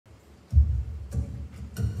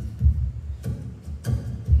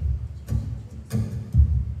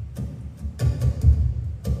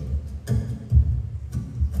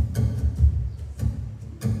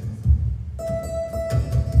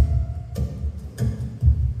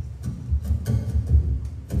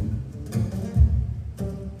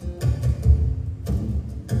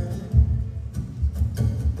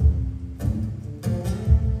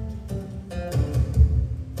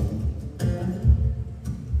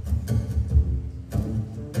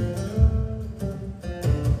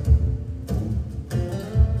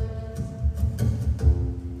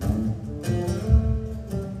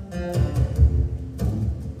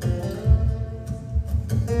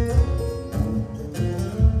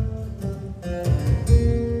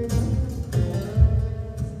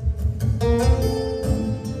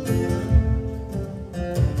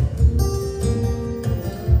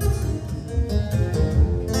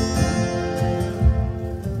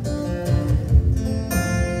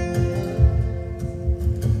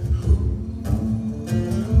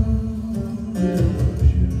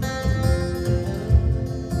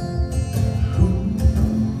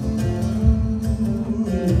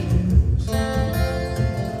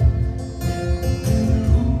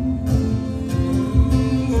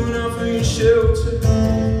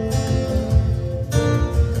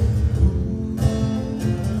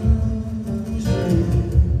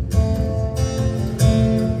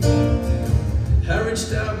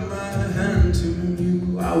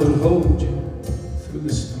would hold you through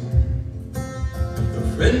the storm.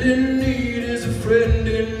 A friend in need is a friend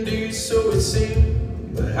indeed, so it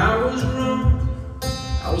seemed. But I was wrong,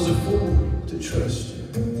 I was a fool to trust you.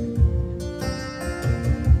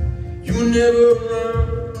 You were never around.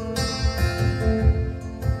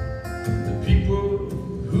 The people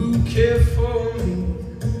who care for me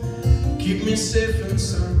keep me safe and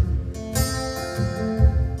sound.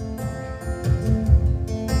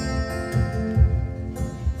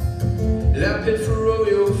 I paid for all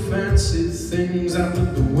your fancy things. I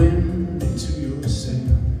put the wind into your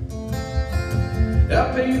sail.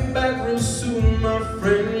 I'll pay you back real soon, my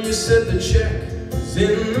friend. You said the check was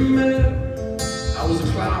in the mail. I was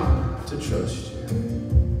a clown to trust you.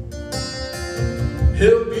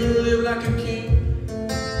 Help you live like a king.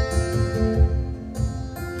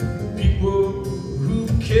 People who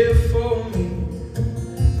care for me,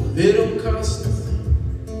 well, they don't cost nothing.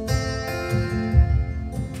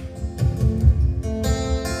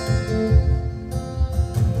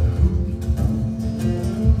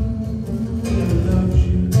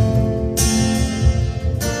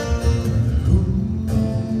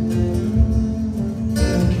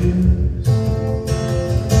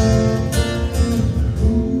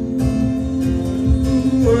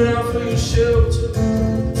 Shelter.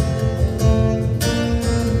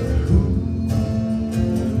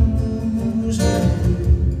 Who's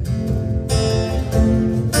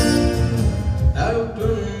I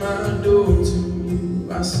opened my door to you.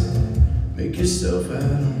 I said, make yourself at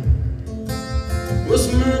home. What's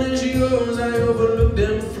mine is yours. I overlooked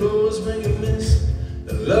them floors when you missed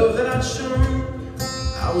the love that I'd shown.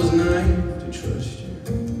 I was naive to trust you.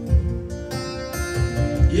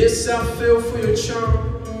 Yes, I fell for your charm.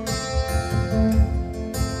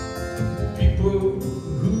 People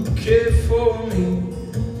who care for me,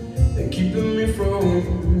 they're keeping me from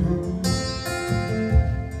home.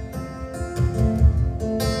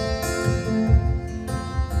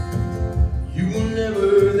 You were never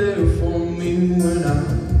there for me when I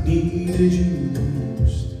needed you the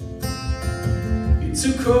most. You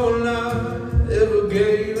took all I ever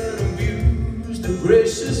gave and abused a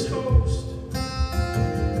gracious host.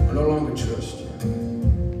 I no longer trust you.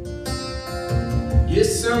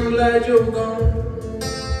 Yes, I'm glad you're gone.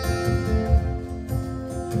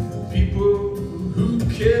 People who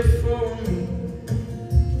care for me,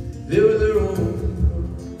 they were their own.